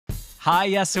Hi,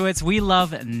 Yesuits. We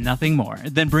love nothing more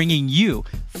than bringing you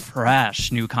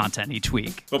fresh new content each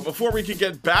week. But before we can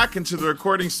get back into the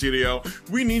recording studio,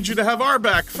 we need you to have our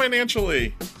back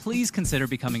financially. Please consider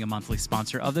becoming a monthly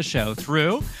sponsor of the show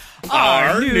through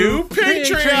our new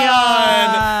Patreon.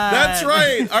 That's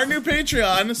right. Our new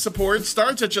Patreon support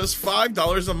starts at just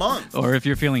 $5 a month. Or if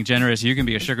you're feeling generous, you can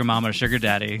be a sugar mama or sugar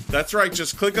daddy. That's right.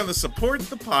 Just click on the Support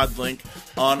the Pod link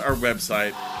on our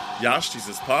website,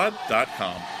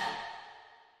 YashJesusPod.com.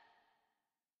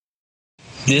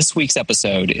 This week's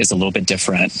episode is a little bit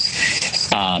different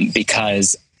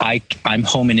because I'm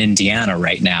home in Indiana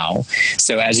right now.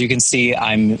 So as you can see,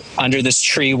 I'm under this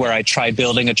tree where I tried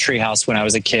building a treehouse when I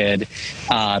was a kid.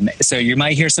 So you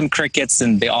might hear some crickets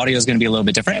and the audio is going to be a little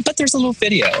bit different, but there's a little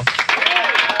video. 5,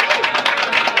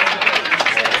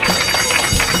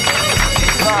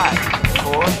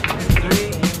 4, 3.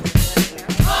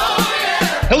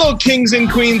 Hello, kings and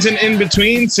queens and in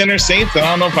between, sinner saints. I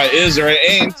don't know if I is or I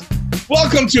ain't.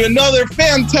 Welcome to another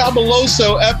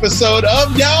fantabuloso episode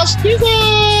of Yash Jesus.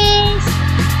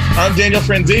 I'm Daniel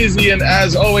Franzese, and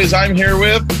as always, I'm here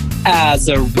with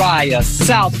Azariah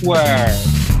Southward.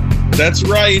 That's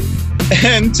right.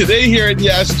 And today here at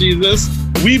Yash Jesus,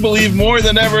 we believe more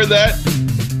than ever that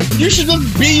you should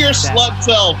just be your slut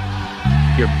self.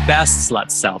 Your best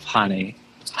slut self, honey.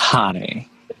 Honey.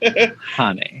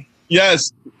 Honey.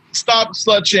 Yes. Stop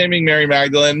slut shaming Mary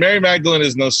Magdalene. Mary Magdalene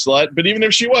is no slut, but even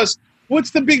if she was,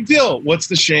 what's the big deal? What's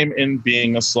the shame in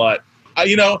being a slut?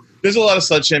 There's a lot of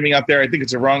slut shaming out there. I think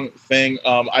it's a wrong thing.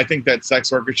 I think that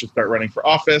sex workers should start running for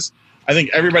office. I think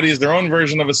everybody is their own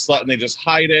version of a slut and they just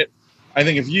hide it. I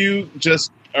think if you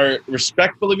just are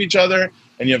respectful of each other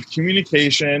and you have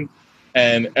communication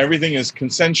and everything is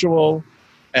consensual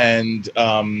and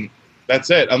that's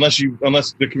it.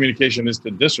 Unless the communication is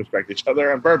to disrespect each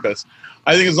other on purpose.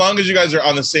 I think as long as you guys are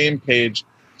on the same page,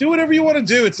 do whatever you want to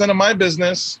do. It's none of my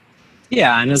business.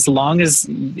 Yeah, and as long as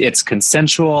it's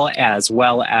consensual, as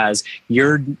well as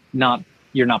you're not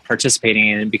participating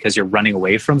in it because you're running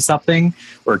away from something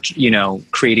or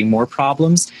creating more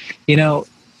problems,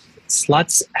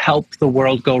 sluts help the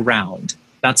world go round.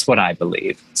 That's what I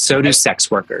believe. So do sex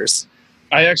workers.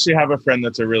 I actually have a friend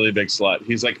that's a really big slut.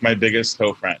 He's like my biggest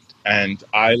toe friend, and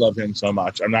I love him so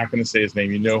much. I'm not going to say his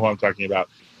name. You know who I'm talking about.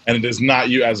 And it is not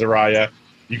you, Azariah.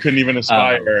 You couldn't even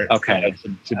aspire to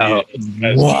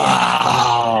be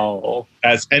wow.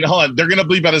 And hold on, they're going to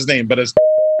bleep out his name, but as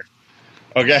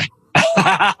okay.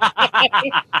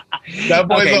 That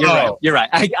boy's You're right.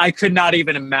 I could not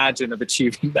even imagine of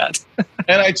achieving that.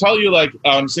 And I tell you,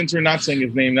 since we're not saying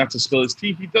his name, not to spill his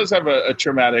tea, he does have a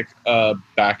traumatic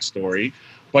backstory,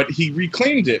 but he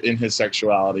reclaimed it in his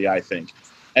sexuality, I think.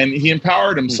 And he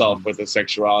empowered himself with his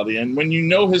sexuality. And when you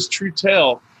know his true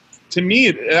tale, to me,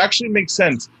 it actually makes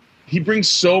sense. He brings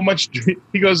so much.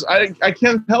 He goes, I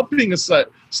can't help being a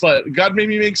slut. God made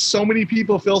me make so many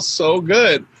people feel so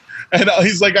good. And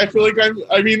he's like, I feel like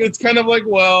it's kind of like,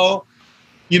 well,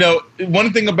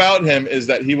 one thing about him is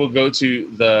that he will go to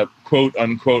the quote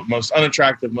unquote most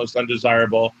unattractive, most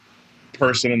undesirable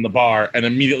person in the bar and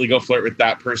immediately go flirt with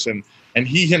that person. And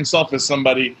he himself is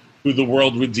somebody who the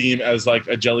world would deem as like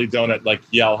a jelly donut, like,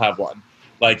 yeah, I'll have one.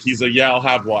 Like he's a, yeah, I'll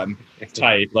have one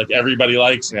type. Like everybody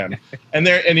likes him. And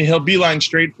he'll beeline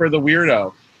straight for the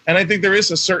weirdo. And I think there is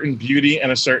a certain beauty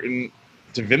and a certain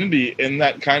divinity in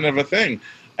that kind of a thing.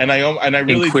 And I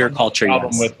really in queer culture, have a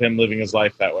problem with him living his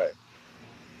life that way.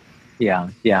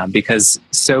 Yeah, because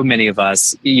so many of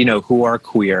us, who are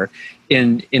queer,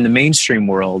 in the mainstream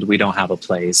world, we don't have a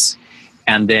place.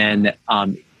 And then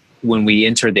when we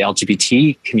enter the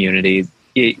LGBT community,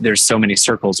 there's so many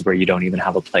circles where you don't even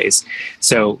have a place.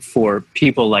 So for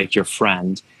people like your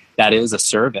friend, that is a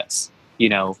service,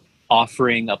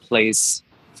 offering a place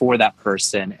for that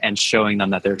person and showing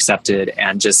them that they're accepted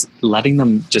and just letting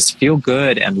them just feel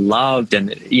good and loved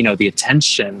and, the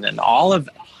attention and all of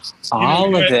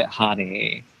it,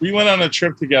 honey. We went on a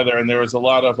trip together and there was a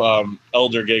lot of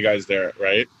elder gay guys there,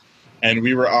 right? And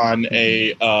we were on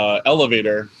a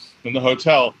elevator in the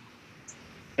hotel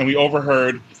and we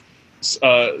overheard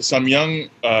some young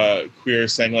queer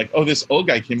saying like, oh, this old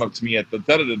guy came up to me at the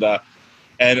da-da-da-da.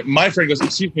 And my friend goes,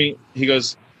 excuse me. He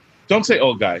goes, don't say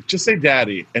old guy, just say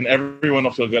daddy, and everyone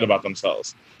will feel good about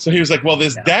themselves. So he was like, well,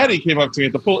 this daddy came up to me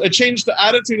at the pool. It changed the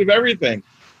attitude of everything.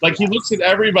 Like he looks at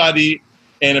everybody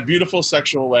in a beautiful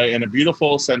sexual way, in a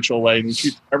beautiful sensual way, and he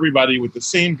treats everybody with the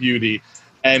same beauty.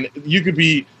 And you could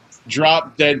be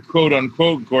drop dead, quote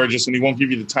unquote, gorgeous, and he won't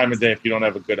give you the time of day if you don't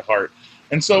have a good heart.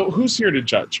 And so who's here to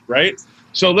judge, right?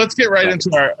 So let's get right into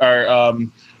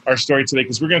our story today,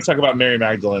 because we're going to talk about Mary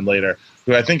Magdalene later,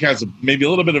 who I think has maybe a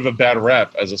little bit of a bad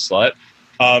rep as a slut.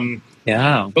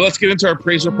 Yeah. But let's get into our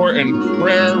praise report and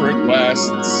prayer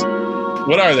requests.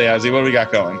 What are they, Ozzy? What do we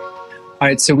got going? All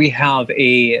right, so we have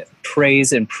a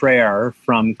praise and prayer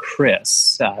from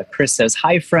Chris. Chris says,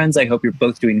 "Hi, friends. I hope you're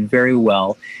both doing very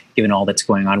well, given all that's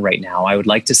going on right now. I would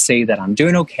like to say that I'm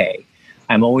doing okay.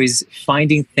 I'm always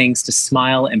finding things to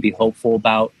smile and be hopeful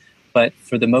about, but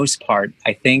for the most part,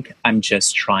 I think I'm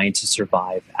just trying to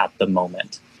survive at the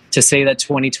moment. To say that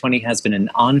 2020 has been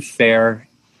an unfair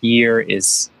year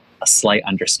is a slight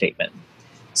understatement.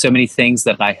 So many things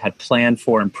that I had planned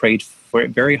for and prayed for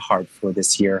very hard for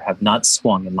this year have not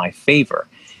swung in my favor.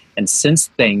 And since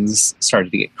things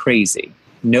started to get crazy,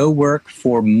 no work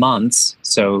for months."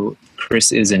 So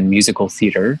Chris is in musical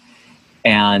theater,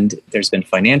 and there's been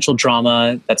financial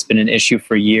drama that's been an issue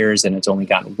for years, and it's only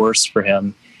gotten worse for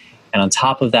him. And on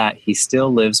top of that, he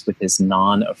still lives with his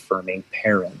non-affirming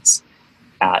parents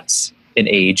at an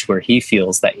age where he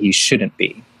feels that he shouldn't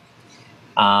be.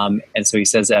 And so he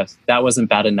says, if that wasn't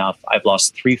bad enough, I've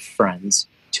lost 3 friends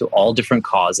to all different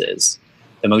causes,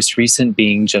 the most recent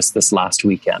being just this last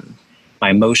weekend. My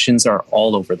emotions are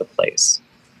all over the place.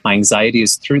 My anxiety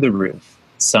is through the roof.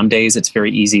 Some days it's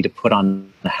very easy to put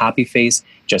on a happy face,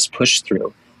 just push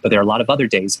through. But there are a lot of other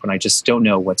days when I just don't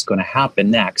know what's going to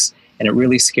happen next, and it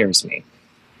really scares me.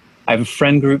 I have a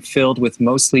friend group filled with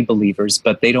mostly believers,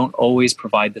 but they don't always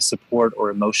provide the support or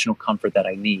emotional comfort that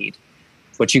I need.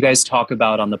 What you guys talk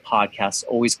about on the podcast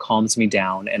always calms me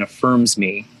down and affirms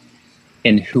me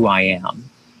in who I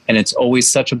am. And it's always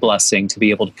such a blessing to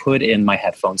be able to put in my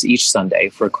headphones each Sunday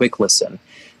for a quick listen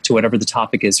to whatever the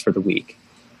topic is for the week.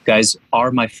 You guys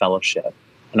are my fellowship,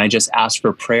 and I just ask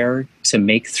for prayer to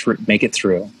make it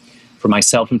through for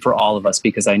myself and for all of us,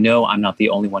 because I know I'm not the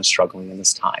only one struggling in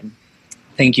this time.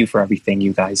 Thank you for everything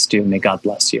you guys do. May God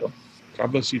bless you."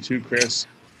 God bless you too, Chris.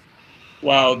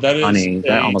 Wow, that is... Honey,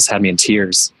 that almost had me in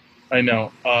tears. I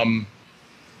know.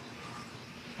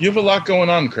 You have a lot going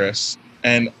on, Chris.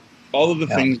 And all of the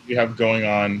things you have going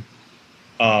on,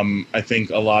 I think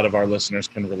a lot of our listeners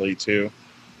can relate to.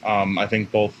 I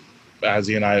think both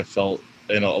Azzy and I have felt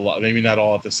in a lot, maybe not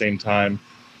all at the same time,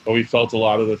 but we felt a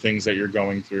lot of the things that you're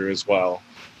going through as well.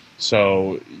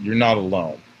 So you're not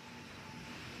alone.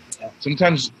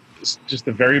 Sometimes just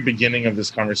the very beginning of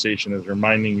this conversation is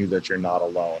reminding you that you're not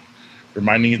alone,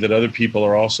 reminding you that other people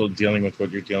are also dealing with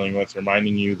what you're dealing with,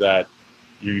 reminding you that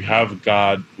you have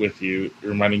God with you,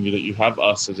 reminding you that you have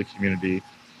us as a community.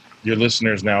 Our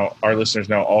listeners now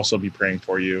also be praying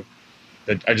for you.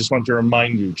 That I just want to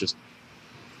remind you, just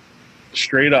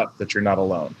straight up, that you're not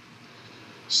alone.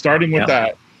 Starting with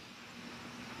that,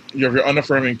 your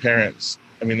unaffirming parents.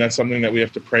 I mean, that's something that we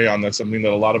have to pray on. That's something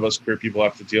that a lot of us queer people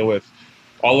have to deal with.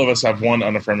 All of us have one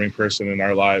unaffirming person in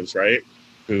our lives, right?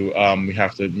 Who we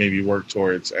have to maybe work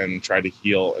towards and try to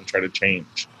heal and try to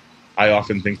change. I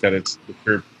often think that it's the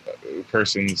queer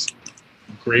person's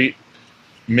great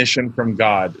mission from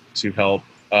God to help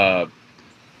a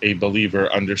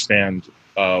believer understand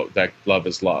that love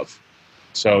is love.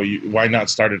 So why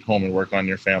not start at home and work on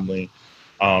your family?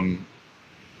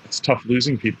 It's tough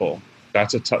losing people.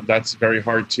 That's very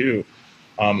hard too.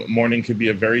 Mourning could be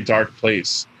a very dark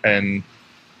place, and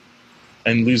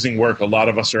losing work. A lot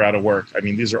of us are out of work. I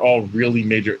mean, these are all really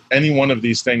major. Any one of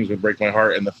these things would break my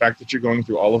heart. And the fact that you're going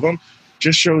through all of them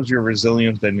just shows your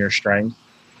resilience and your strength.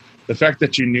 The fact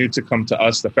that you knew to come to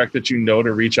us, the fact that you know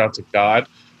to reach out to God,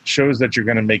 shows that you're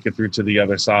going to make it through to the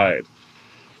other side.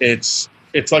 It's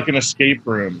like an escape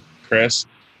room, Chris,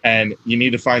 and you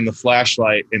need to find the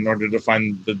flashlight in order to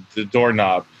find the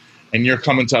doorknob. And you're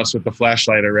coming to us with the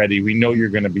flashlight already. We know you're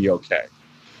going to be okay.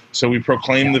 So we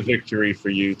proclaim the victory for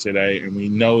you today, and we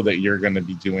know that you're going to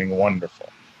be doing wonderful.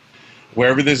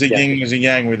 Wherever there's a yin, there's a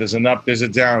yang. Where there's an up, there's a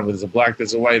down. Where there's a black,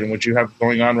 there's a white. And what you have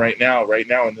going on right now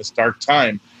in this dark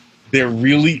time, there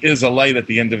really is a light at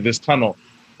the end of this tunnel.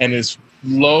 And as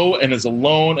low and as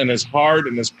alone and as hard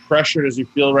and as pressured as you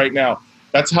feel right now,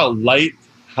 that's how light,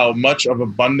 how much of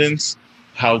abundance,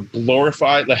 how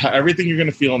glorified, like how everything you're going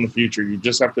to feel in the future. You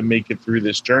just have to make it through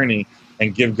this journey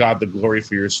and give God the glory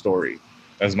for your story,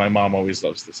 as my mom always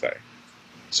loves to say.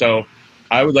 So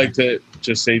I would like to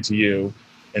just say to you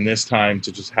in this time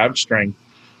to just have strength.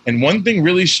 And one thing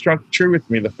really struck true with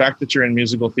me, the fact that you're in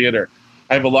musical theater.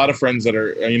 I have a lot of friends that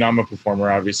are, I'm a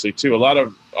performer, obviously, too. A lot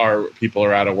of our people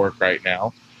are out of work right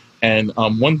now. And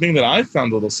one thing that I've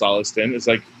found a little solace in is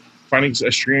like finding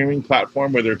a streaming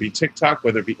platform, whether it be TikTok,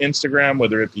 whether it be Instagram,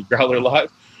 whether it be Growler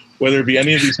Live, whether it be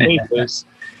any of these places,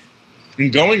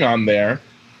 and going on there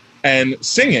and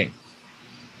singing.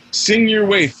 Sing your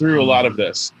way through a lot of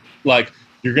this. Like,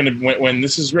 you're going to, when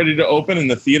this is ready to open and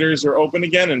the theaters are open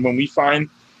again, and when we find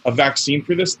a vaccine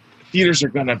for this, theaters are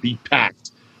going to be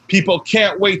packed. People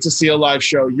can't wait to see a live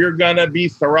show. You're going to be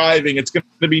thriving. It's going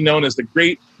to be known as the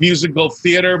great musical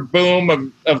theater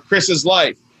boom of Chris's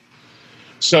life.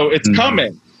 So it's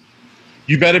coming.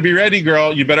 You better be ready,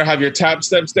 girl. You better have your tap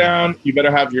steps down. You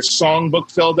better have your songbook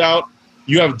filled out.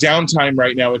 You have downtime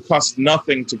right now. It costs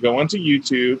nothing to go onto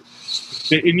YouTube,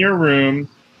 sit in your room,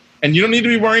 and you don't need to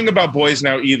be worrying about boys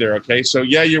now either, okay? So,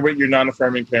 yeah, you're with your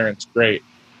non-affirming parents. Great.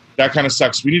 That kind of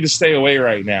sucks. We need to stay away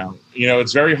right now. You know,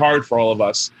 it's very hard for all of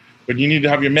us, but you need to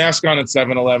have your mask on at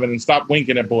 7-Eleven and stop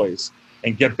winking at boys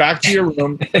and get back to your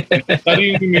room and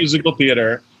study the musical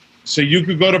theater so you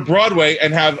could go to Broadway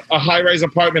and have a high-rise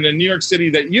apartment in New York City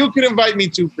that you could invite me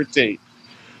to for tea.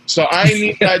 So I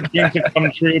need that dream to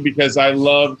come true because I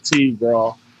love tea,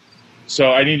 girl.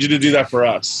 So I need you to do that for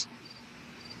us.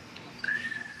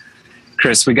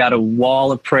 Chris, we got a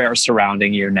wall of prayer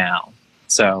surrounding you now.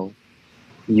 So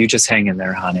you just hang in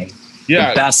there, honey.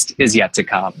 Yeah. The best is yet to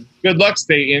come. Good luck,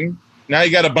 Satan. Now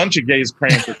you got a bunch of gays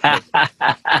praying for you.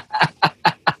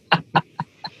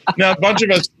 Now a bunch of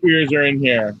us queers are in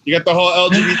here. You got the whole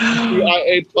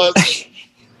LGBTQIA+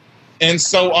 and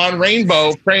so on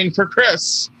rainbow praying for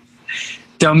Chris.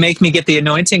 Don't make me get the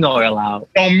anointing oil out.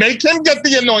 Don't make him get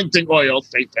the anointing oil,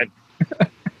 Satan.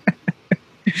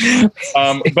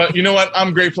 But you know what?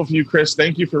 I'm grateful for you, Chris.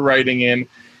 Thank you for writing in.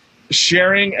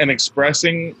 Sharing and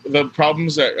expressing the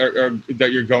problems that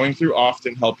you're going through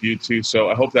often help you too. So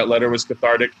I hope that letter was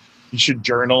cathartic. You should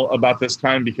journal about this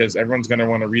time because everyone's going to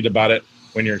want to read about it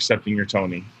when you're accepting your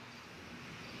Tony.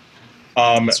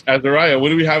 Azariah, what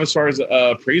do we have as far as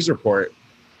a praise report?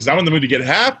 Because I'm in the mood to get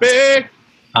happy.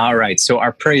 All right. So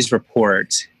our praise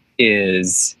report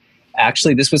is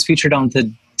actually, this was featured on the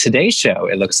Today Show,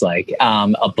 it looks like.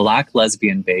 A Black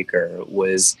lesbian baker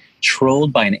was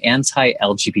trolled by an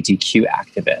anti-LGBTQ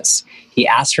activist. He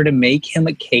asked her to make him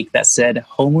a cake that said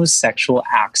homosexual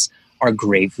acts are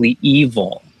gravely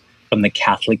evil from the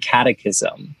Catholic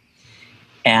Catechism.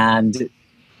 And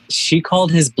she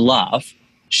called his bluff.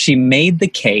 She made the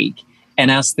cake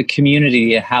and asked the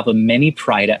community to have a mini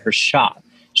pride at her shop.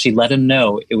 She let him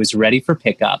know it was ready for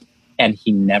pickup, and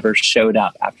he never showed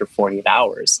up after 48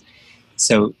 hours.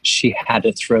 So she had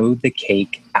to throw the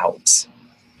cake out. So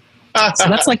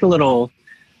that's like a little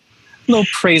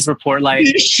praise report. Like,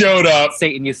 he showed up.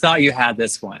 Satan, you thought you had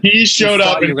this one. He showed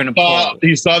up and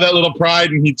he saw that little pride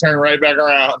and he turned right back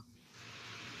around.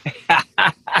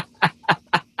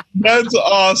 That's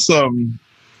awesome.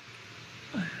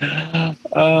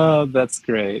 Oh, that's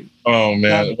great. Oh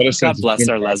man, what a God bless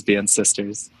our lesbian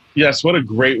sisters. Yes, what a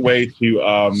great way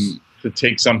to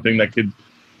take something that could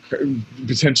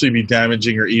potentially be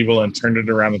damaging or evil and turn it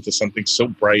around into something so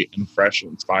bright and fresh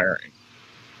and inspiring.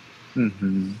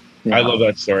 Mm-hmm. Yeah. I love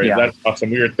that story. Yeah. That's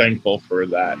awesome. We are thankful for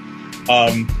that.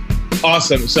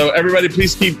 Awesome. So everybody,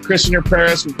 please keep Chris in your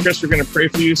prayers. Chris, we're going to pray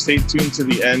for you. Stay tuned to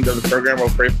the end of the program. We'll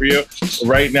pray for you.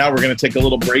 Right now, we're going to take a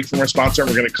little break from our sponsor,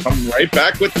 and we're going to come right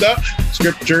back with the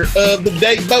scripture of the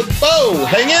day. Bo,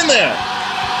 hang in there.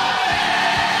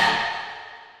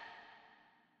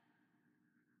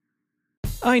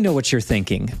 I know what you're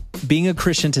thinking. Being a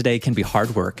Christian today can be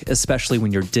hard work, especially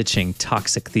when you're ditching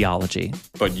toxic theology.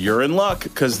 But you're in luck,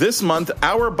 because this month,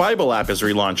 our Bible app is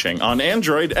relaunching on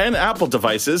Android and Apple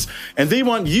devices, and they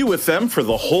want you with them for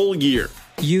the whole year.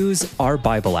 Use our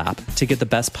Bible app to get the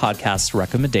best podcast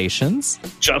recommendations,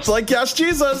 just like Yes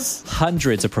Jesus,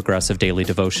 hundreds of progressive daily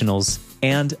devotionals,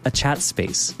 and a chat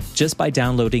space just by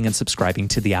downloading and subscribing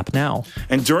to the app now.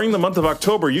 And during the month of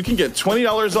October, you can get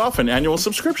 $20 off an annual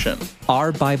subscription.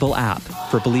 Our Bible app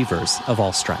for believers of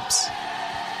all stripes.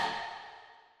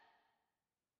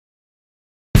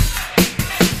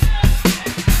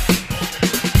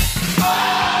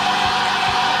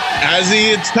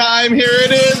 Azzy, it's time. Here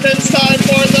it is. It's time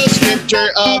for the scripture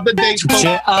of the day.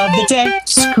 Scripture of the day.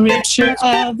 Scripture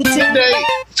of the day.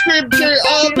 Scripture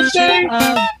of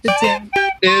the day.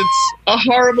 It's a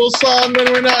horrible song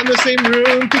when we're not in the same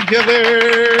room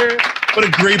together. What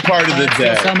a great part of the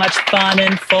day. So much fun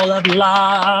and full of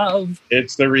love.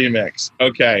 It's the remix.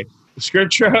 Okay. The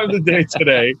scripture of the day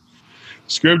today.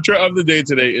 Scripture of the day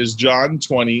today is John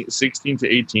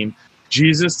 20:16-18.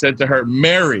 Jesus said to her,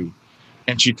 Mary.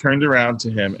 And she turned around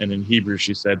to him, and in Hebrew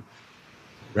she said,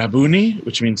 Rabboni,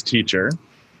 which means teacher.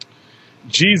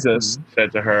 Jesus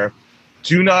said to her,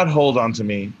 do not hold on to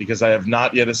me, because I have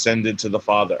not yet ascended to the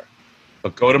Father.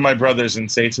 But go to my brothers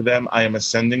and say to them, I am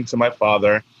ascending to my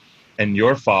Father and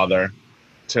your Father,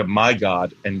 to my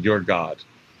God and your God.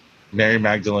 Mary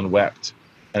Magdalene wept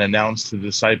and announced to the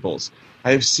disciples,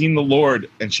 I have seen the Lord.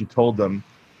 And she told them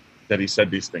that he said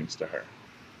these things to her.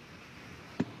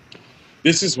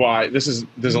 This is why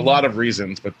there's a lot of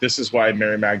reasons, but this is why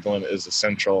Mary Magdalene is a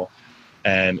central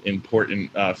and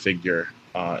important figure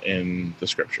in the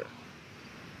scripture.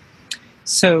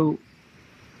 So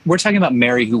we're talking about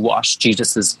Mary who washed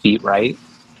Jesus's feet, right?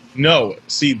 No,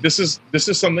 see, this is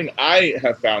something I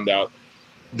have found out,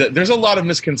 that there's a lot of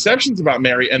misconceptions about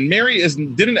Mary, and Mary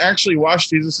didn't actually wash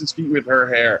Jesus's feet with her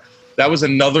hair. That was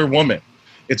another woman.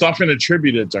 It's often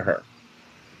attributed to her.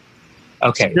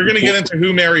 Okay. So you're going to get into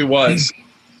who Mary was,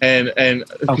 and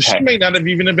Okay. she may not have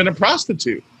even been a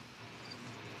prostitute.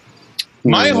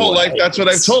 My whole life, that's what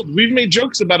I've told. We've made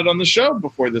jokes about it on the show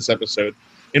before this episode.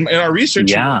 In our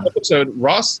research in this episode,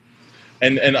 Ross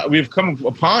and we've come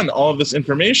upon all of this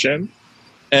information,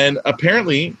 and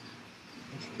apparently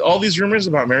all these rumors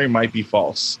about Mary might be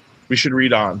false. We should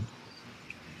read on.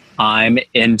 I'm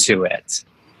into it.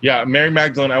 Yeah, Mary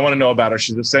Magdalene, I want to know about her.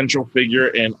 She's a central figure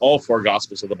in all four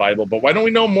Gospels of the Bible. But why don't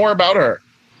we know more about her?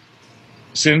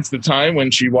 Since the time when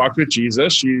she walked with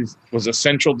Jesus, she was a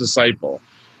central disciple.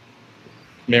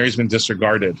 Mary's been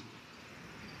disregarded.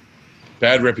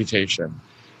 Bad reputation.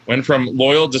 Went from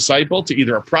loyal disciple to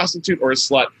either a prostitute or a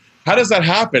slut. How does that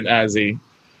happen, Azzy?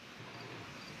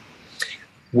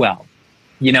 Well,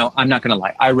 you know, I'm not going to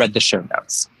lie. I read the show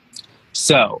notes.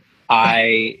 So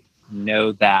I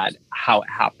know that how it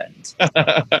happened.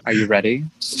 Are you ready?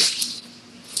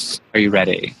 Are you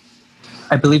ready?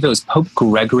 I believe it was Pope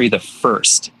Gregory the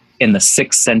First in the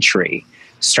 6th century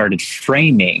started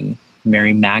framing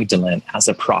Mary Magdalene as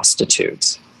a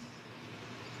prostitute.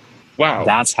 Wow.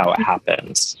 That's how it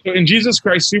happened. So in Jesus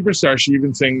Christ Superstar, she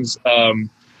even sings,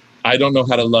 I don't know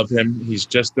how to love him. He's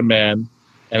just a man.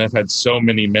 And I've had so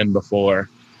many men before.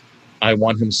 I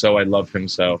want him so, I love him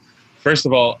so. First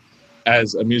of all,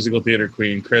 as a musical theater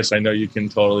queen, Chris, I know you can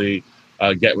totally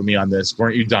get with me on this.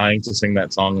 Weren't you dying to sing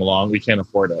that song along? We can't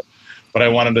afford it. But I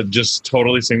wanted to just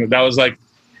totally sing it.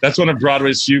 That's one of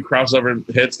Broadway's few crossover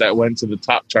hits that went to the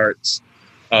top charts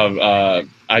of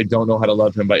I Don't Know How to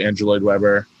Love Him by Andrew Lloyd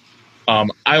Webber.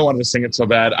 I wanted to sing it so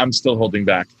bad. I'm still holding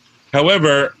back.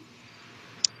 However,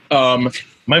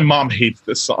 my mom hates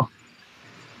this song.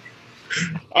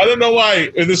 I don't know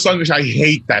why. In this song, I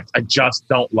hate that. I just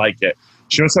don't like it.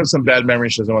 She must have some bad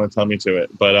memories. She doesn't want to tell me to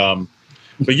it. But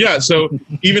yeah, so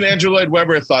even Andrew Lloyd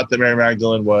Webber thought that Mary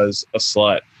Magdalene was a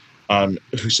slut.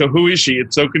 So who is she?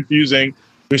 It's so confusing.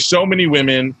 There's so many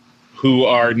women who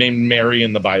are named Mary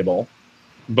in the Bible.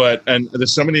 And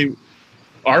there's so many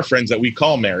our friends that we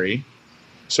call Mary.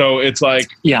 So it's like,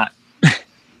 yeah,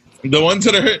 the ones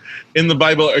that are in the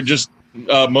Bible are just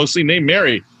mostly named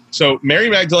Mary. So Mary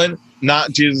Magdalene,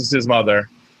 not Jesus' mother.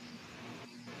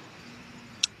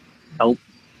 Nope.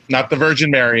 Not the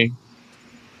Virgin Mary.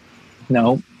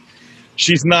 No.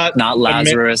 She's not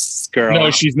Lazarus' girl.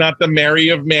 No, she's not the Mary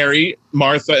of Mary,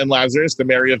 Martha and Lazarus, the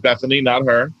Mary of Bethany, not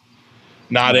her.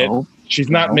 Not it. She's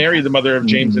not Mary, the mother of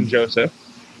James and Joseph.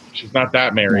 She's not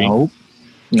that Mary. Nope.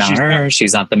 Not her.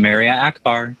 She's not the Mary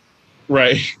Akbar.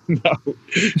 Right. No.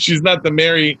 She's not the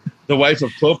Mary, the wife of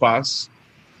Clopas.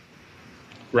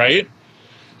 Right?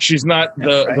 She's not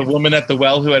the woman at the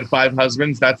well who had 5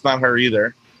 husbands. That's not her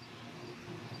either.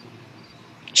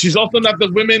 She's also not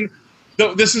the women.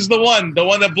 This is the one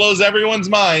that blows everyone's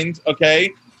mind.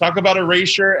 Okay, talk about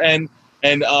erasure and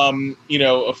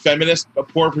a feminist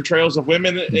poor portrayals of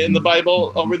women in the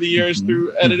Bible over the years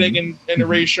through editing and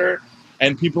erasure,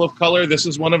 and people of color. This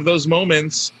is one of those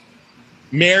moments.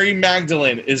 Mary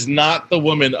Magdalene is not the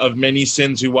woman of many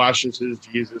sins who washes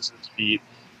Jesus' feet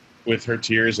with her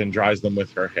tears and dries them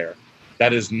with her hair.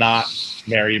 That is not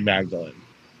Mary Magdalene.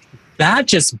 That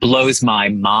just blows my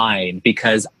mind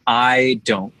because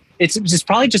it's just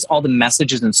probably just all the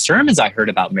messages and sermons I heard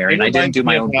about Mary, and I didn't do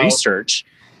my own research.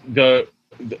 The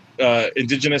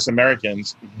indigenous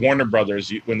Americans, Warner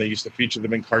Brothers, when they used to feature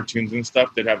them in cartoons and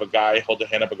stuff, they'd have a guy hold a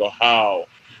hand up and go, how?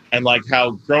 And like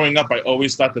how growing up, I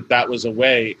always thought that was a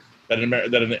way that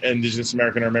an indigenous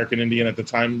American or American Indian at the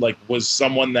time, like, was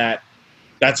someone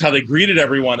that's how they greeted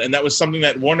everyone. And that was something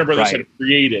that Warner Brothers had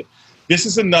created. This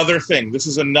is another thing. This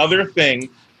is another thing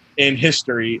in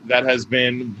history that has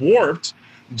been warped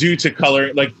due to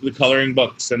color, like the coloring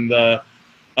books and the,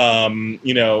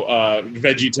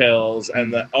 Veggie Tales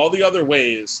and all the other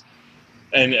ways,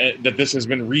 and that this has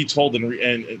been retold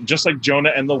and just like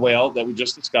Jonah and the whale that we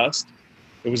just discussed.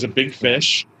 It was a big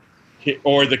fish,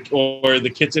 or the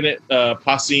kitten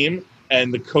Pasim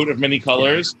and the coat of many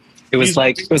colors. It was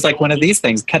like one of these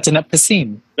things, Ketanep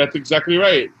Pasim. That's exactly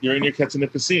right. You're in your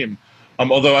Ketanep Pasim.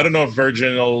 Although I don't know if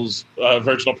virginal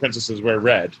princesses wear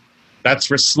red. That's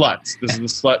for sluts. This is the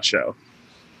slut show.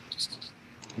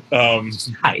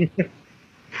 Hi.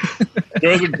 There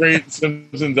was a great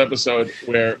Simpsons episode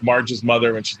where Marge's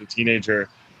mother, when she's a teenager,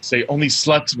 say, "Only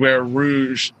sluts wear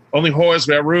rouge. Only whores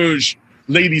wear rouge.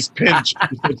 Ladies pinch."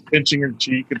 She starts pinching her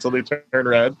cheek until they turn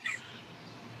red.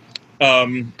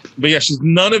 But yeah, she's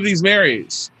none of these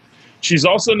Marys. She's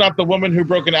also not the woman who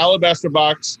broke an alabaster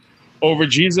box over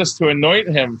Jesus to anoint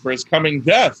him for his coming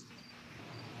death.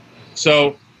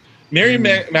 So Mary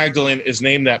Magdalene is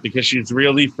named that because she's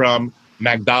really from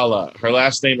Magdala. Her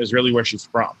last name is really where she's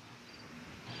from.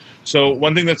 So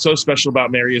one thing that's so special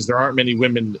about Mary is there aren't many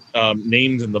women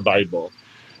named in the Bible.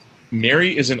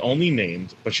 Mary isn't only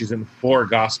named, but she's in 4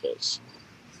 Gospels.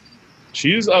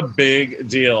 She's a big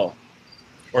deal.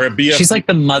 Or a BFD. She's like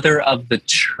the mother of the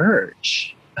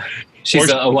church. She's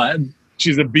a what?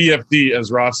 She's a BFD,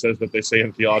 as Ross says that they say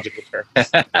in theological terms.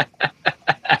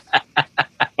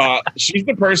 She's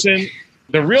the person,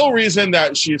 the real reason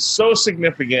that she's so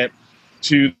significant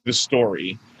to the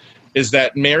story is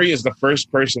that Mary is the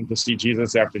first person to see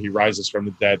Jesus after he rises from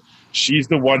the dead. She's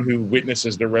the one who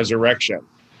witnesses the resurrection.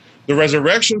 The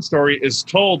resurrection story is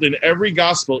told in every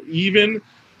gospel, even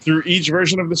through each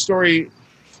version of the story.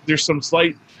 There's some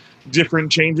slight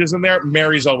different changes in there.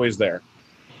 Mary's always there.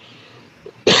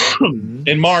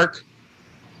 In Mark,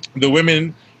 the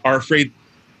women are afraid.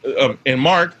 In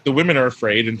Mark, the women are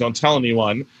afraid and don't tell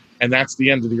anyone. And that's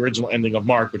the end of the original ending of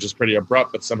Mark, which is pretty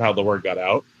abrupt, but somehow the word got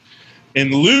out.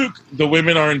 In Luke, the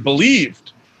women aren't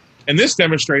believed. And this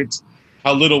demonstrates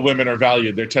how little women are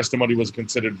valued. Their testimony was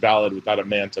considered valid without a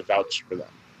man to vouch for them.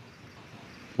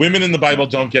 Women in the Bible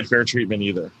don't get fair treatment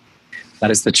either.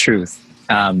 That is the truth.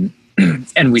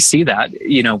 And we see that,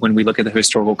 when we look at the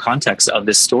historical context of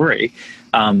this story,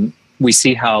 we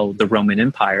see how the Roman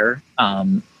Empire,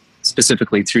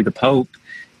 specifically through the Pope,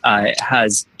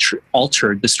 has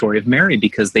altered the story of Mary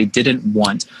because they didn't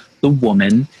want the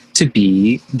woman to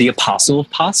be the apostle of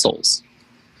apostles.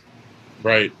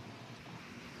 Right.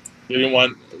 They didn't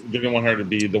want her to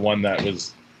be the one that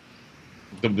was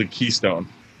the keystone.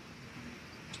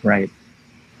 Right.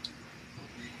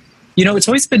 It's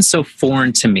always been so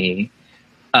foreign to me,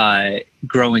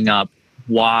 growing up,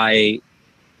 why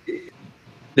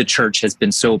the church has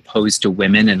been so opposed to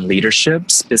women in leadership,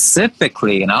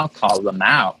 specifically, and I'll call them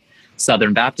out,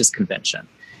 Southern Baptist Convention.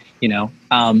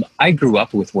 I grew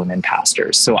up with women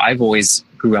pastors, so I've always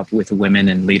grew up with women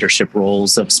in leadership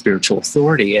roles of spiritual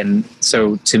authority. And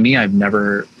so to me, I've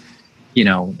never,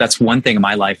 that's one thing in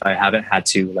my life I haven't had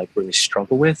to really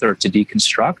struggle with or to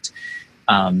deconstruct.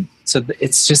 So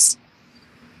it's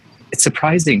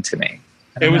surprising to me.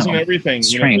 It wasn't everything.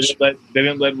 Strange. They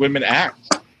didn't let women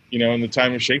act. In the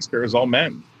time of Shakespeare, it was all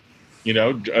men.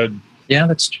 Yeah,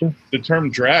 that's true. The term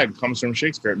drag comes from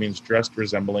Shakespeare. It means dressed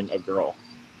resembling a girl.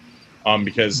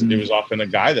 Because it was often a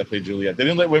guy that played Juliet. They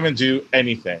didn't let women do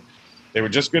anything. They were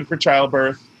just good for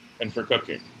childbirth and for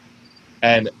cooking.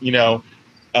 And,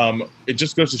 it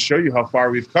just goes to show you how far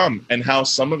we've come and how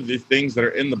some of the things that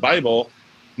are in the Bible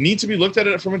need to be looked at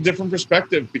it from a different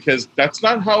perspective, because that's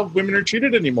not how women are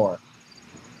treated anymore.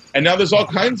 And now there's all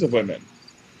kinds of women.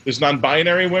 There's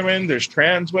non-binary women, there's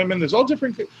trans women, there's all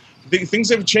different things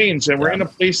have changed. And we're in a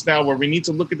place now where we need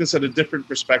to look at this at a different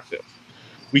perspective.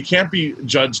 We can't be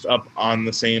judged up on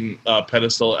the same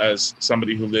pedestal as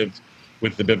somebody who lived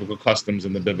with the biblical customs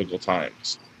in the biblical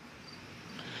times.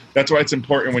 That's why it's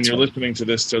important when you're listening to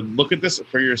this to look at this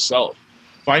for yourself.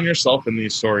 Find yourself in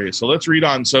these stories. So let's read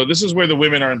on. So this is where the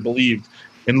women aren't believed.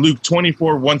 In Luke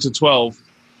 24, 1-12,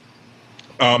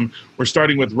 we're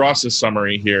starting with Ross's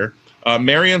summary here.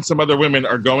 Mary and some other women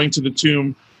are going to the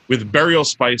tomb with burial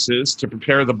spices to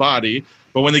prepare the body.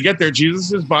 But when they get there,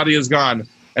 Jesus' body is gone.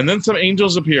 And then some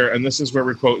angels appear, and this is where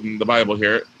we're quoting the Bible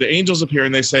here. The angels appear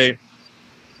and they say,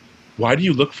 "Why do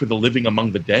you look for the living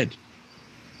among the dead?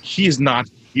 He is not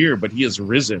here, but he is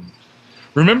risen.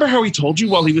 Remember how he told you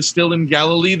while he was still in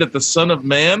Galilee that the Son of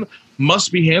Man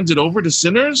must be handed over to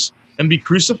sinners and be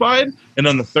crucified, and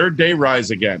on the third day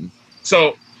rise again."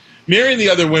 So Mary and the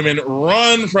other women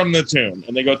run from the tomb,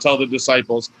 and they go tell the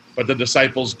disciples, but the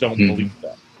disciples don't believe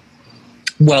them.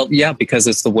 Well, yeah, because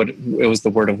it was the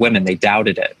word of women. They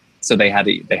doubted it, so they had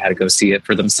to go see it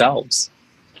for themselves.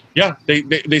 Yeah,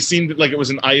 they seemed like it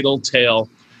was an idle tale,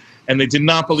 and they did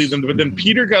not believe them. But then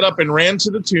Peter got up and ran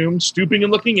to the tomb, stooping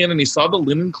and looking in, and he saw the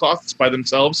linen cloths by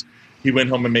themselves. He went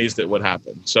home amazed at what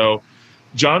happened. So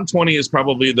John 20 is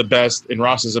probably the best, in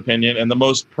Ross's opinion, and the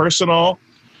most personal,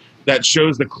 that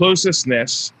shows the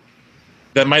closestness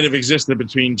that might have existed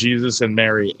between Jesus and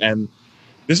Mary. And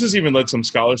this has even led some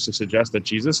scholars to suggest that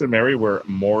Jesus and Mary were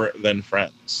more than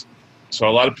friends.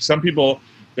 So some people,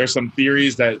 there's some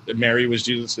theories that Mary was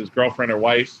Jesus' girlfriend or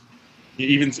wife.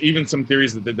 Even some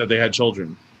theories that they had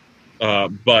children.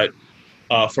 but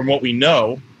from what we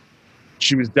know,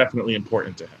 she was definitely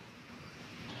important to him.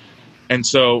 And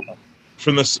so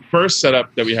from this first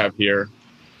setup that we have here,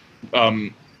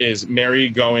 is Mary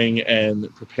going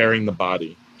and preparing the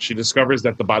body. She discovers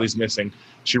that the body's missing.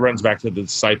 She runs back to the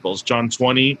disciples. John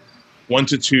 20,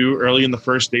 1-2, early in the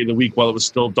first day of the week, while it was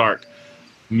still dark,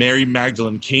 Mary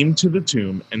Magdalene came to the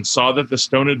tomb and saw that the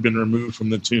stone had been removed from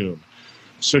the tomb.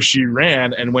 So she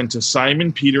ran and went to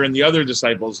Simon, Peter, and the other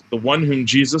disciples, the one whom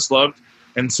Jesus loved,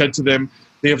 and said to them,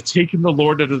 "They have taken the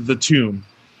Lord out of the tomb,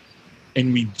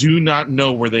 and we do not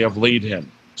know where they have laid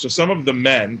him." So some of the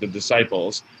men, the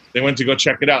disciples, they went to go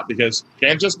check it out because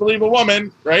can't just believe a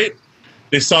woman, right?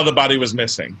 They saw the body was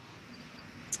missing.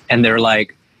 And they're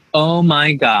like, oh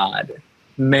my God,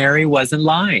 Mary wasn't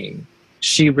lying.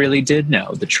 She really did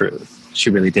know the truth. She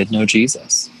really did know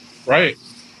Jesus. Right.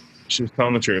 She was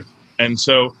telling the truth. And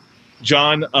so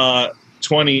John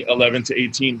 20,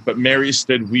 11-18, but Mary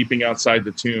stood weeping outside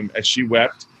the tomb. As she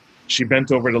wept, she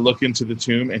bent over to look into the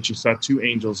tomb, and she saw two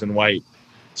angels in white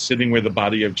sitting where the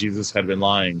body of Jesus had been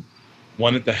lying,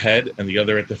 one at the head and the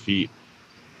other at the feet.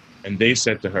 And they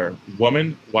said to her,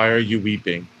 "Woman, why are you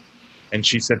weeping?" And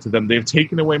she said to them, "They have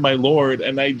taken away my Lord,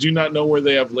 and I do not know where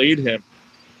they have laid him."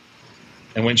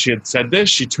 And when she had said this,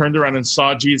 she turned around and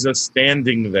saw Jesus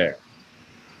standing there.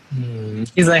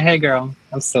 He's like, "Hey, girl,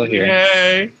 I'm still here."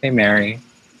 Yay! Hey, Mary.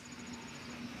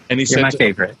 And he You're said my to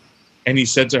favorite. And he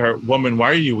said to her, "Woman, why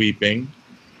are you weeping?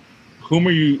 Whom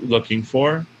are you looking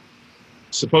for?"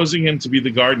 Supposing him to be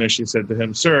the gardener, she said to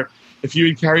him, "Sir, if you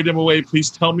had carried him away, please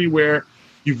tell me where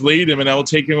you've laid him, and I will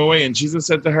take him away." And Jesus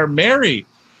said to her, "Mary."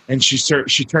 And she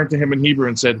turned to him in Hebrew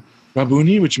and said,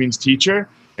 "Rabboni," which means teacher.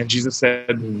 And Jesus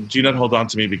said, "Do not hold on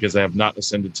to me, because I have not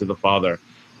ascended to the Father.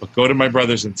 But go to my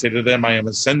brothers and say to them, I am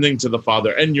ascending to the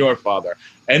Father and your Father,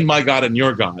 and my God and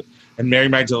your God." And Mary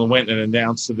Magdalene went and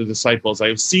announced to the disciples, "I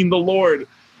have seen the Lord."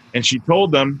 And she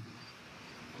told them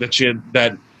that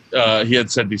he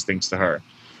had said these things to her.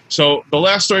 So the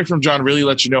last story from John really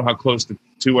lets you know how close the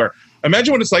two are.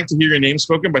 Imagine what it's like to hear your name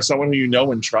spoken by someone who you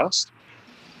know and trust,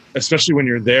 especially when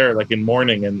you're there, like in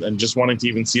mourning and just wanting to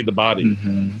even see the body.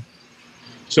 Mm-hmm.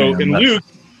 So in Luke,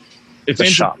 it's a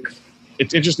shock.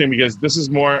 It's interesting because this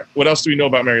is more, what else do we know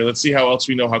about Mary? Let's see how else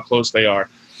we know how close they are.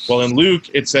 Well, in Luke,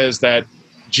 it says that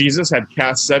Jesus had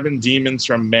cast 7 demons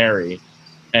from Mary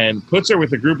and puts her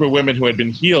with a group of women who had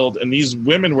been healed. And these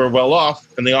women were well off,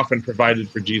 and they often provided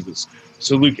for Jesus.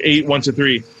 So Luke 8,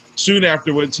 1-3, soon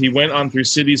afterwards, he went on through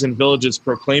cities and villages,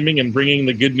 proclaiming and bringing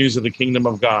the good news of the kingdom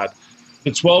of God.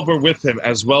 The 12 were with him,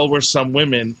 as well were some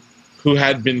women who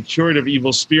had been cured of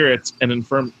evil spirits and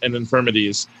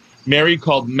infirmities. Mary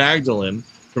called Magdalene,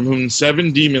 from whom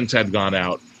 7 demons had gone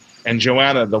out, and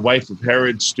Joanna, the wife of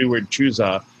Herod's steward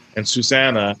Chuza, and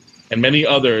Susanna, and many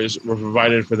others were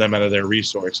provided for them out of their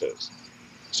resources.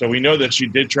 So we know that she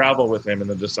did travel with him and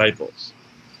the disciples.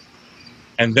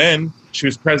 And then she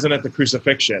was present at the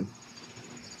crucifixion.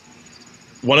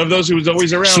 One of those who was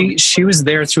always around. She was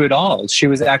there through it all. She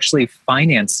was actually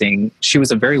financing. She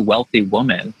was a very wealthy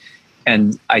woman,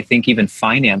 and I think even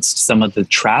financed some of the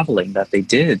traveling that they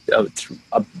did,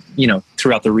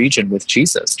 throughout the region with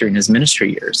Jesus during his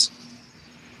ministry years.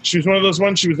 She was one of those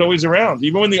ones. She was always around,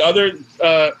 even when the other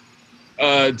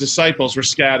disciples were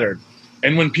scattered,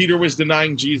 and when Peter was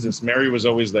denying Jesus, Mary was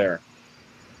always there.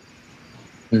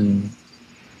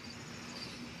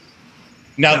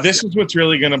 Now, this is what's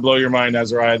really going to blow your mind,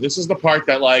 Azariah. This is the part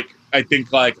that, I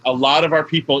think, a lot of our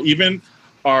people, even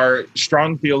our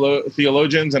strong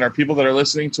theologians and our people that are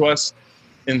listening to us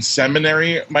in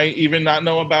seminary, might even not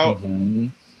know about. Mm-hmm.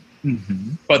 Mm-hmm.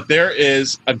 But there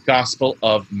is a Gospel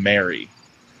of Mary.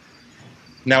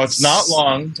 Now, it's not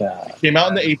long. It came out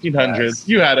in the 1800s. Yes.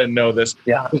 You had to know this.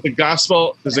 Yeah. There's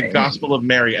a Gospel of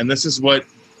Mary, and this is what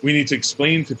we need to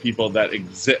explain to people that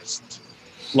exists.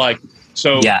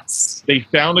 Yes. They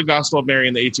found a Gospel of Mary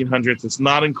in the 1800s. It's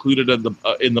not included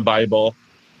in the Bible.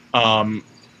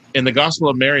 In the Gospel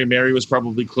of Mary, Mary was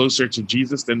probably closer to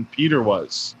Jesus than Peter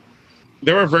was.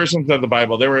 There were versions of the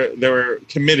Bible. There were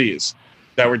committees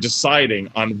that were deciding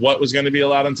on what was going to be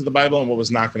allowed into the Bible and what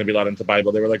was not going to be allowed into the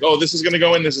Bible. They were like, oh, this is going to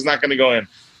go in, this is not going to go in.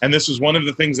 And this was one of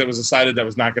the things that was decided that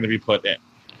was not going to be put in.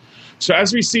 So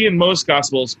as we see in most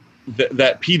Gospels,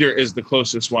 that Peter is the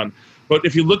closest one. But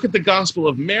if you look at the Gospel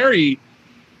of Mary,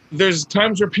 there's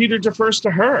times where Peter defers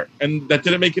to her, and that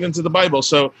didn't make it into the Bible.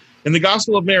 So in the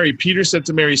Gospel of Mary, Peter said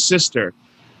to Mary's sister,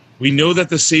 "We know that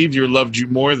the Savior loved you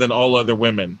more than all other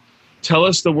women. Tell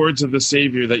us the words of the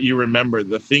Savior that you remember,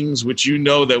 the things which you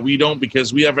know that we don't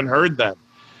because we haven't heard them."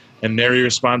 And Mary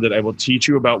responded, "I will teach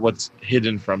you about what's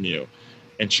hidden from you."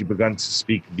 And she began to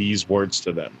speak these words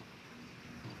to them.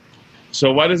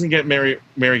 So why doesn't Mary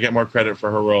get more credit for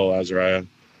her role, Azariah?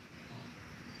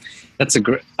 That's a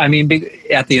great. I mean,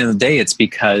 at the end of the day, it's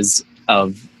because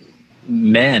of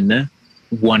men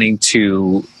wanting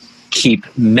to keep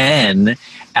men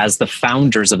as the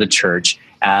founders of the church,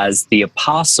 as the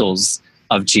apostles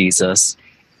of Jesus.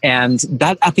 And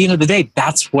that, at the end of the day,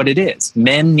 that's what it is.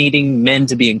 Men needing men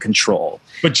to be in control.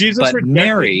 But Jesus rejected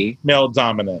Mary, male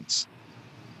dominance.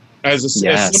 As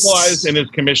symbolized in his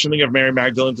commissioning of Mary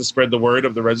Magdalene to spread the word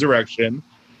of the resurrection.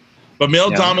 But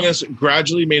male dominance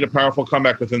gradually made a powerful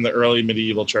comeback within the early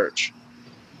medieval church.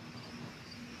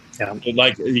 Yeah.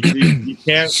 Like, you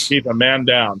can't keep a man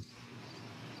down.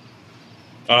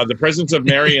 The presence of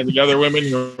Mary and the other women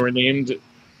who were named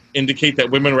indicate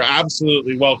that women were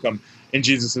absolutely welcome in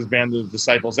Jesus' band of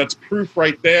disciples. That's proof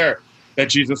right there that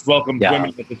Jesus welcomed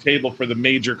women at the table for the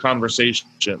major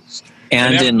conversations.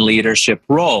 And in leadership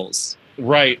roles.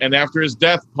 Right. And after his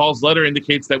death, Paul's letter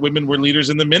indicates that women were leaders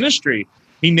in the ministry.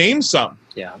 He names some.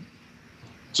 Yeah.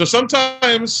 So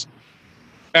sometimes,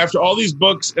 after all these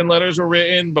books and letters were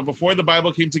written, but before the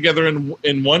Bible came together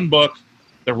in one book,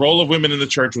 the role of women in the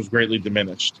church was greatly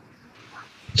diminished.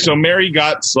 So Mary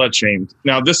got slut-shamed.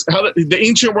 Now, the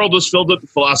ancient world was filled with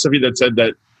philosophy that said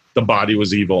that the body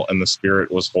was evil and the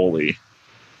spirit was holy.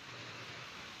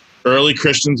 Early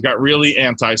Christians got really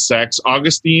anti-sex.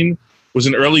 Augustine was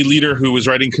an early leader who was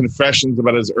writing confessions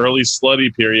about his early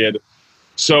slutty period.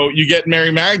 So you get Mary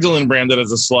Magdalene branded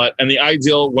as a slut, and the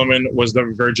ideal woman was the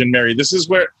Virgin Mary. This is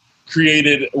what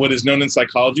created what is known in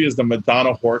psychology as the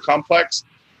Madonna whore complex.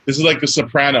 This is like The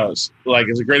Sopranos. Like,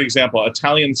 it's a great example.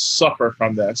 Italians suffer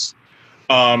from this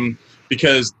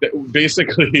because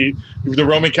basically the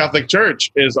Roman Catholic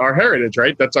Church is our heritage,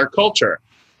 right? That's our culture.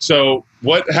 So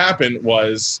what happened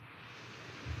was,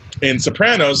 in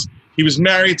Sopranos, he was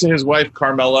married to his wife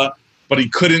Carmela, but he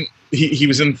couldn't. He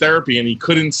was in therapy and he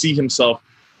couldn't see himself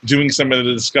doing some of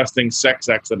the disgusting sex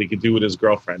acts that he could do with his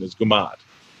girlfriend, his gumad.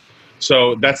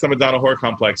 So that's the Madonna whore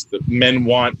complex. That men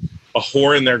want a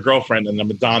whore in their girlfriend and a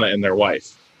Madonna in their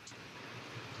wife.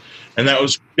 And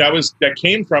that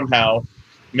came from how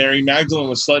Mary Magdalene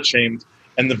was slut-shamed,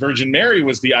 and the Virgin Mary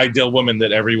was the ideal woman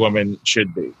that every woman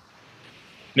should be.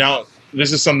 Now,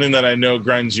 this is something that I know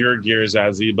grinds your gears,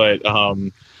 Azzy, but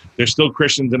there's still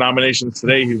Christian denominations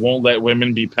today who won't let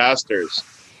women be pastors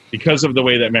because of the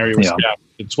way that Mary was kept.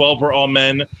 The 12 were all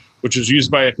men, which was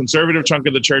used by a conservative chunk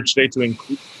of the church today to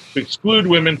exclude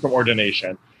women from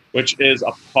ordination, which is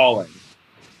appalling.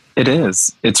 It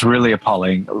is. It's really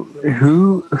appalling.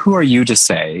 Who are you to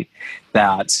say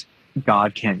that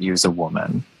God can't use a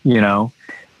woman? You know,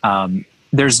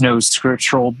 there's no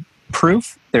scriptural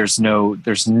proof. There's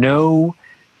nothing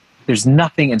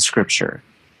in Scripture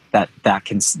that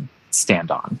can stand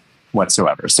on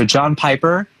whatsoever. So John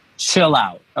Piper, chill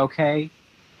out, okay?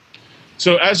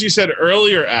 So as you said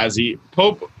earlier, Azzy,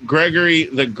 Pope Gregory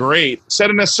the Great said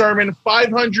in a sermon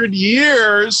 500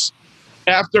 years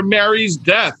after Mary's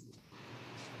death,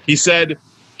 he said,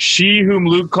 "She whom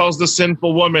Luke calls the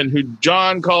sinful woman, who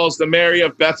John calls the Mary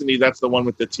of Bethany," that's the one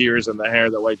with the tears and the hair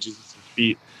that wiped Jesus'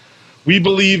 feet, "we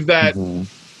believe that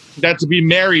that to be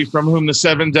Mary from whom the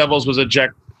 7 devils was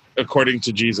ejected, according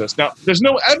to Jesus." Now, there's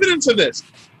no evidence of this.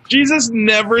 Jesus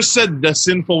never said the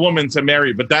sinful woman to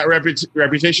Mary, but that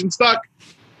reputation stuck.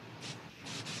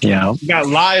 Yeah. You got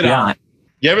lied on.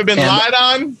 You ever been lied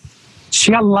on?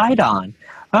 She got lied on.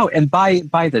 Oh, and by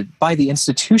the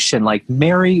institution, like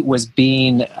Mary was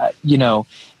being,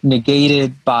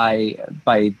 negated by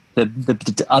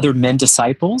the other men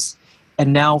disciples,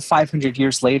 and now 500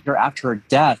 years later, after her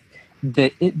death,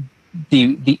 the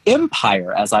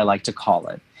empire, as I like to call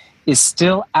it, is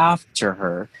still after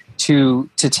her to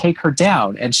take her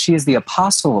down, and she is the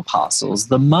apostle of apostles,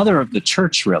 the mother of the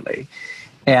church, really,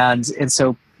 and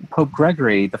so Pope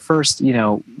Gregory the First,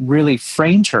 really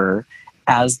framed her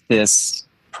as this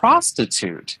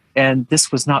prostitute, and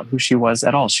this was not who she was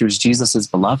at all. She was Jesus's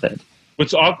beloved.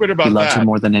 What's awkward about that? He loved her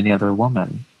more than any other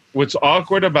woman. What's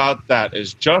awkward about that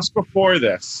is just before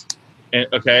this,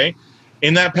 okay,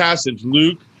 in that passage,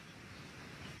 Luke,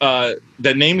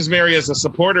 that names Mary as a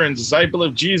supporter and disciple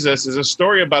of Jesus, is a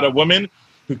story about a woman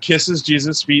who kisses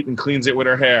Jesus' feet and cleans it with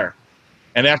her hair.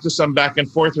 And after some back and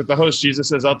forth with the host, Jesus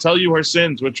says, "I'll tell you her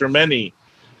sins, which are many,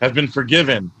 have been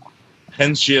forgiven.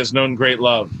 Hence she has known great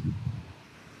love.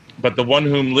 But the one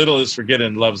whom little is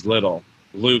forgiven loves little."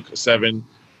 Luke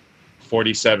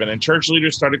 7:47. And church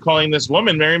leaders started calling this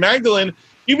woman Mary Magdalene,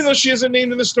 even though she isn't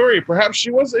named in the story. Perhaps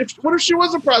she was. What if she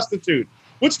was a prostitute?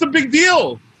 What's the big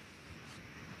deal?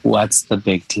 What's the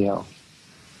big deal?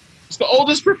 It's the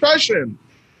oldest profession.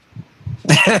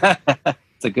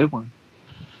 It's a good one.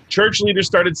 church leaders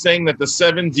started saying that the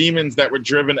 7 demons that were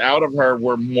driven out of her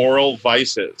were moral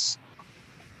vices.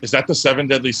 Is that the 7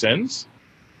 deadly sins?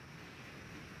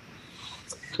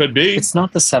 Could be. It's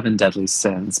not the 7 deadly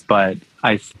sins, but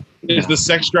Is the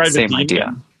sex drive a same demon?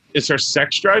 idea. Is her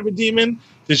sex drive a demon?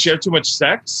 Does she have too much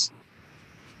sex?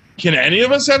 Can any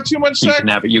of us have too much You sex? can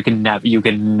never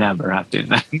have to.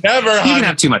 Never. You can honey.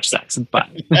 have too much sex, but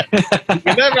You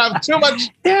can never have too much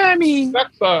yeah, I mean,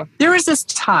 sex. there was this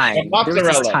time. There was this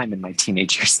Mozzarella. time in my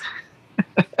teenage years.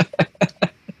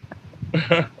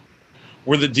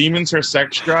 Were the demons her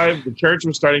sex drive? The church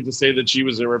was starting to say that she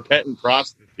was a repentant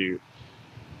prostitute.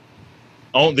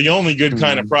 The only good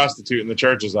kind of prostitute in the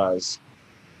church's eyes.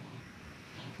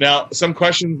 Now, some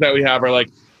questions that we have are like,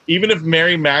 even if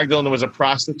Mary Magdalene was a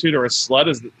prostitute or a slut,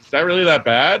 is that really that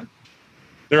bad?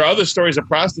 There are other stories of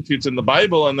prostitutes in the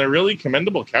Bible, and they're really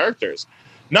commendable characters.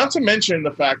 Not to mention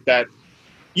the fact that,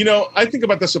 I think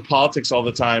about this with politics all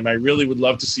the time. I really would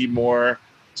love to see more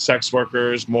sex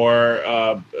workers,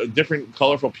 more different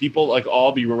colorful people, like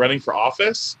all be running for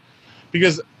office.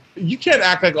 Because you can't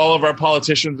act like all of our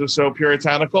politicians are so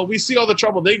puritanical. We see all the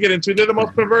trouble they get into. They're the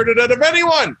most perverted out of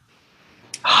anyone.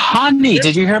 Honey,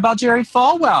 did you hear about Jerry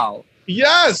Falwell?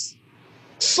 Yes.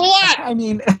 Slut. I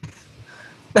mean,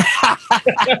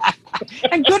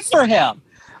 and good for him.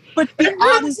 But be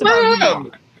honest about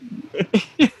him.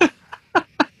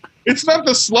 It's not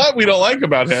the slut we don't like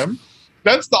about him.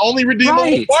 That's the only redeemable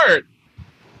Right. part.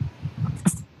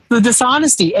 The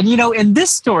dishonesty. And, in this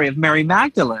story of Mary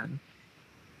Magdalene,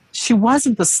 she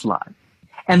wasn't the slut.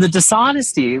 And the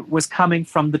dishonesty was coming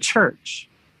from the church.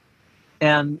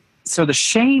 And so the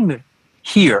shame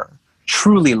here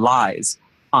truly lies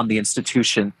on the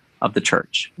institution of the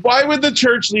church. Why would the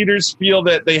church leaders feel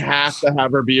that they have to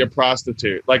have her be a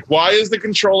prostitute? Like, why is the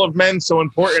control of men so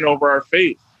important over our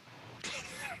faith?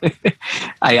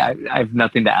 I have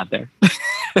nothing to add there.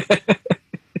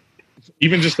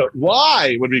 Even just a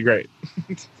why would be great.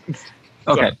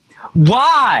 Okay.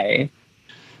 Why?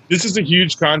 This is a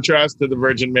huge contrast to the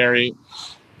Virgin Mary.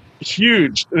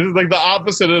 Huge. This is like the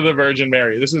opposite of the Virgin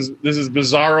Mary. This is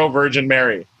bizarro Virgin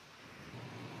Mary.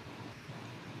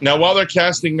 Now, while they're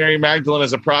casting Mary Magdalene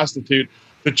as a prostitute,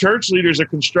 the church leaders are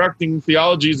constructing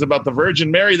theologies about the Virgin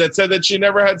Mary that said that she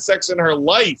never had sex in her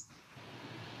life,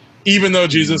 even though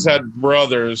Jesus had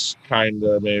brothers, kind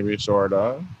of, maybe, sort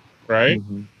of, right?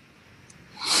 Mm-hmm.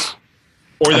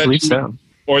 Or I that believe so.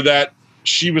 Or that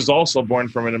she was also born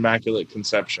from an immaculate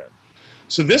conception.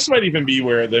 So this might even be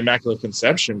where the Immaculate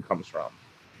Conception comes from.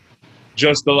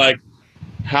 Just the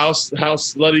how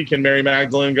slutty can Mary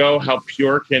Magdalene go? How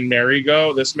pure can Mary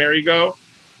go? This Mary go?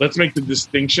 Let's make the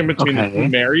distinction between the two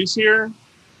Marys here.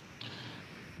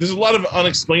 There's a lot of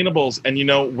unexplainables, and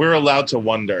we're allowed to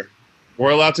wonder. We're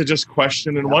allowed to just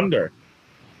question and wonder.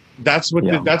 That's what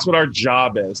that's what our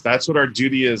job is. That's what our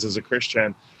duty is as a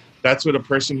Christian. That's what a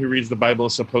person who reads the Bible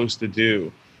is supposed to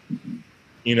do.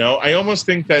 I almost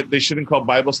think that they shouldn't call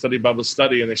Bible study,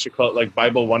 and they should call it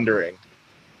Bible wondering.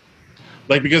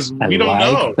 Because we don't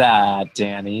know that,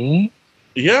 Danny.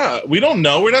 Yeah, we don't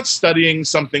know. We're not studying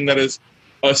something that is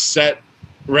a set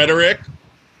rhetoric.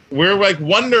 We're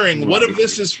wondering, what if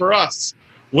this is for us?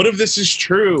 What if this is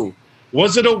true?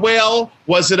 Was it a whale?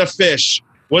 Was it a fish?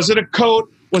 Was it a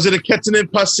coat? Was it a Ketanin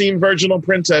Passim virginal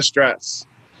princess dress?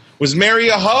 Was Mary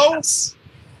a hoe? Yes.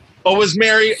 Or was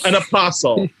Mary an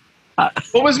apostle?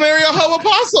 Or was Mary a hoe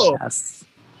apostle? Yes.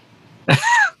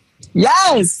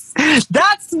 Yes!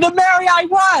 That's the Mary I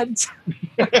want!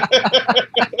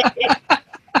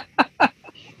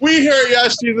 We here at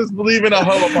Yes Jesus believe in a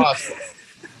hoe apostle.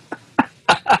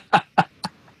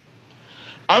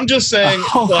 I'm just saying,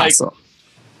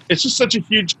 it's just such a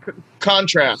huge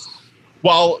contrast.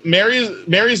 While Mary,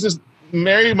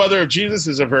 mother of Jesus,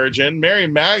 is a virgin, Mary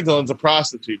Magdalene's a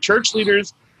prostitute. Church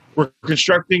leaders were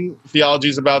constructing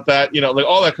theologies about that,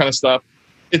 all that kind of stuff.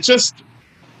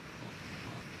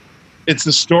 It's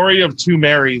the story of two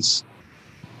Marys.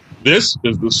 This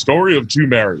is the story of two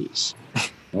Marys.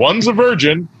 One's a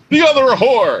virgin, the other a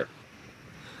whore.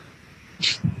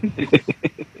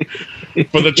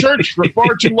 For the church, for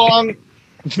far too long,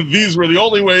 these were the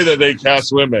only way that they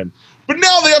cast women. But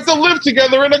now they have to live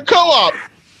together in a co-op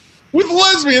with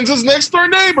lesbians as next-door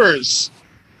neighbors.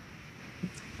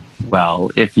 Well,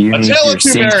 if you need your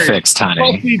sync fixed,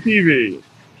 honey. TV.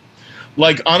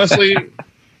 Honestly,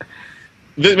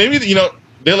 maybe,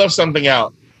 they left something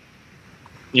out.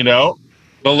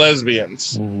 The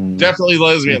lesbians. Definitely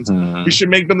lesbians. Mm-hmm. We should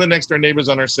make them the next-door neighbors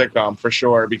on our sitcom, for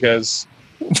sure, because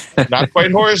not quite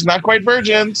whores, not quite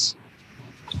virgins.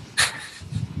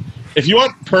 If you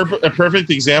want a perfect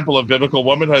example of biblical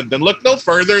womanhood, then look no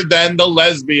further than the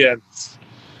lesbians.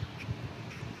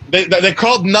 They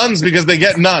called nuns because they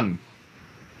get none.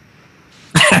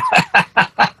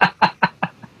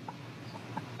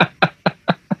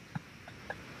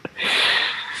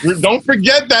 Don't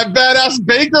forget that badass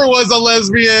baker was a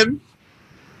lesbian.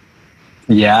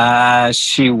 Yeah,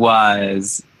 she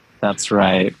was. That's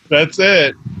right. That's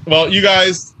it. Well, you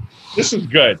guys, this is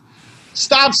good.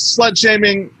 Stop slut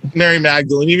shaming Mary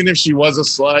Magdalene, even if she was a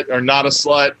slut or not a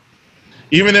slut,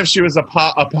 even if she was a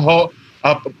pahosol.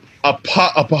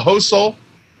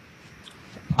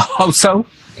 Hoso?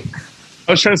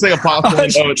 I was trying to say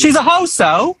apostle. She's a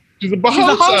hoso. She's a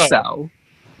bahoso.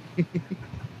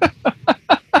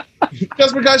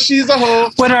 Just because she's a hoe.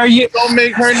 What are you? Don't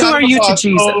make her. Who are you to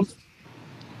Jesus?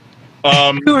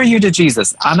 Who are you to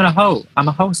Jesus? I'm a hoe. I'm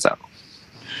a hoso.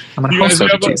 I'm a hoso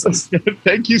to Jesus.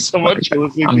 Thank you so much for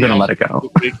listening. I'm going to let it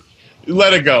go.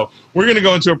 Let it go. We're going to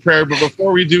go into a prayer, but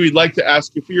before we do, we'd like to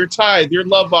ask you for your tithe, your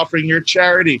love offering, your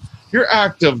charity, your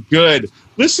act of good.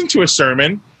 Listen to a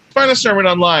sermon. Find a sermon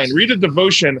online. Read a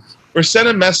devotion or send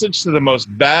a message to the most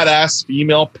badass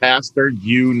female pastor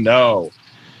you know.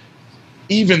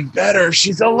 Even better,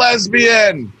 she's a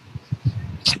lesbian.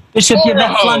 Bishop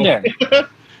Yvette Flunder.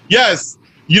 Yes.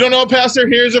 You don't know a pastor?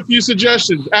 Here's a few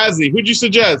suggestions. Azzy, who'd you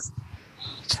suggest?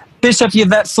 Bishop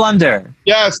Yvette Flunder.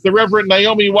 Yes, the Reverend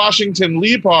Naomi Washington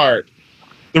Liebhardt.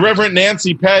 The Reverend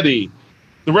Nancy Petty.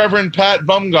 The Reverend Pat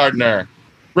Bumgardner.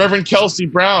 Reverend Kelsey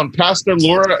Brown. Pastor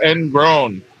Laura N.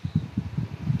 Groen.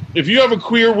 If you have a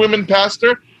queer women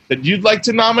pastor that you'd like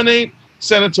to nominate,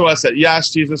 send it to us at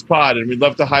Yes Jesus Pod, and we'd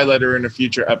love to highlight her in a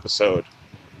future episode.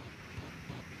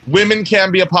 Women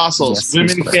can be apostles.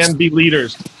 Yes, women can be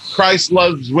leaders. Christ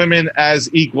loves women as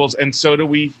equals, and so do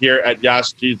we here at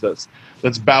Yes Jesus.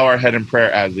 Let's bow our head in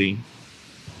prayer, Azzy.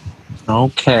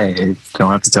 Okay.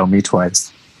 Don't have to tell me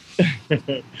twice.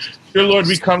 Dear Lord,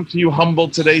 we come to you humble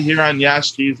today here on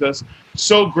Yes Jesus.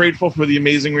 So grateful for the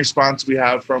amazing response we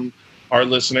have from our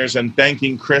listeners, and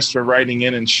thanking Chris for writing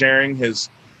in and sharing his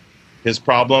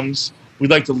problems. We'd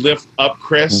like to lift up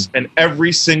Chris and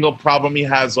every single problem he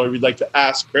has, Lord. We'd like to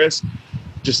ask Chris,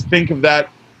 just think of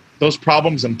those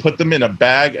problems and put them in a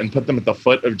bag and put them at the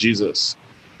foot of Jesus.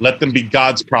 Let them be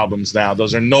God's problems now.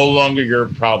 Those are no longer your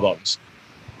problems.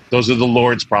 Those are the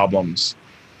Lord's problems.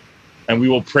 And we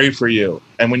will pray for you.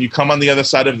 And when you come on the other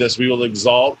side of this, we will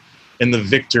exalt in the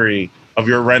victory of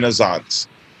your renaissance.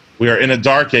 We are in a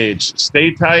dark age.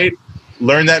 Stay tight,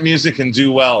 learn that music, and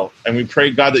do well. And we pray,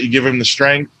 God, that you give him the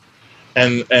strength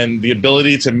and the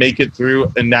ability to make it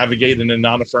through and navigate in a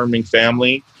non-affirming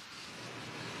family.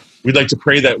 We'd like to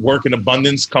pray that work in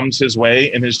abundance comes his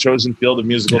way in his chosen field of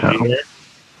musical theater.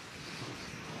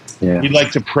 Yeah. We'd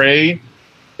like to pray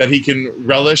that he can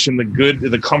relish in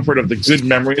the comfort of the good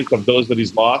memories of those that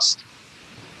he's lost,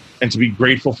 and to be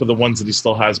grateful for the ones that he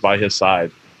still has by his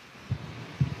side.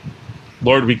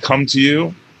 Lord, we come to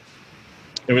you,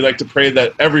 and we'd like to pray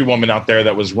that every woman out there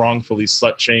that was wrongfully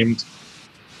slut-shamed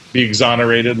be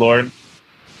exonerated, Lord.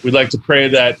 We'd like to pray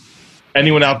that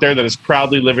anyone out there that is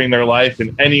proudly living their life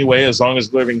in any way, as long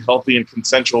as living healthy and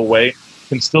consensual way,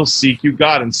 can still seek you,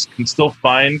 God, and can still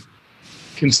find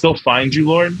you,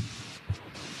 Lord.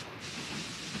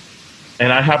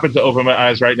 And I happen to open my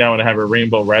eyes right now and I have a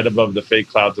rainbow right above the fake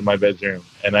clouds in my bedroom.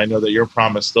 And I know that your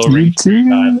promise still rings true,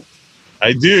 God.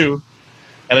 I do.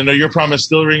 And I know your promise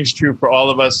still rings true for all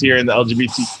of us here in the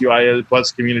LGBTQIA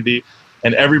plus community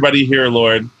and everybody here,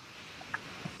 Lord.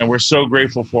 And we're so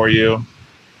grateful for you.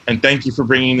 And thank you for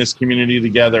bringing this community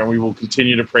together. And we will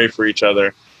continue to pray for each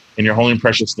other in your holy and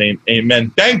precious name.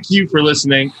 Amen. Thank you for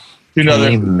listening to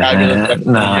another fabulous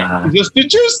episode.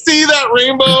 Did you see that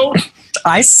rainbow?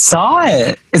 I saw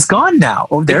it. It's gone now.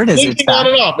 Oh, there it is. It's on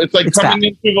and off. It's like it's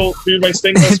coming in through my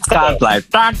stainless. It's got like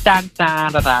da, da, da,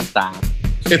 da, da, da.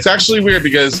 It's actually weird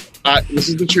because this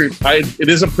is the truth. It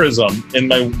is a prism in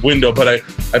my window, but I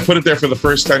put it there for the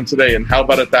first time today. And how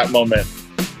about at that moment,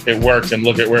 it worked, and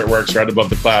look at where it works, right above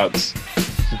the clouds.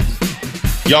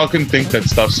 Y'all can think that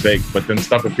stuff's fake, but then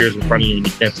stuff appears in front of you and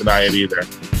you can't deny it either.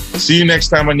 See you next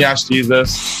time on Yes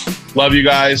Jesus. Love you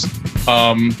guys.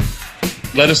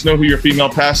 Let us know who your female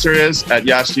pastor is at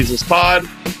Yes Jesus Pod.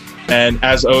 And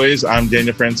as always, I'm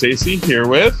Daniel Francesi here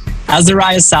with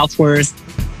Azariah Southworth.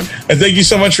 And thank you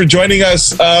so much for joining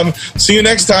us. See you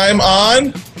next time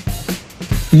on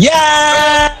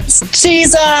Yes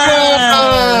Jesus.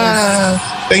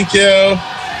 Thank you.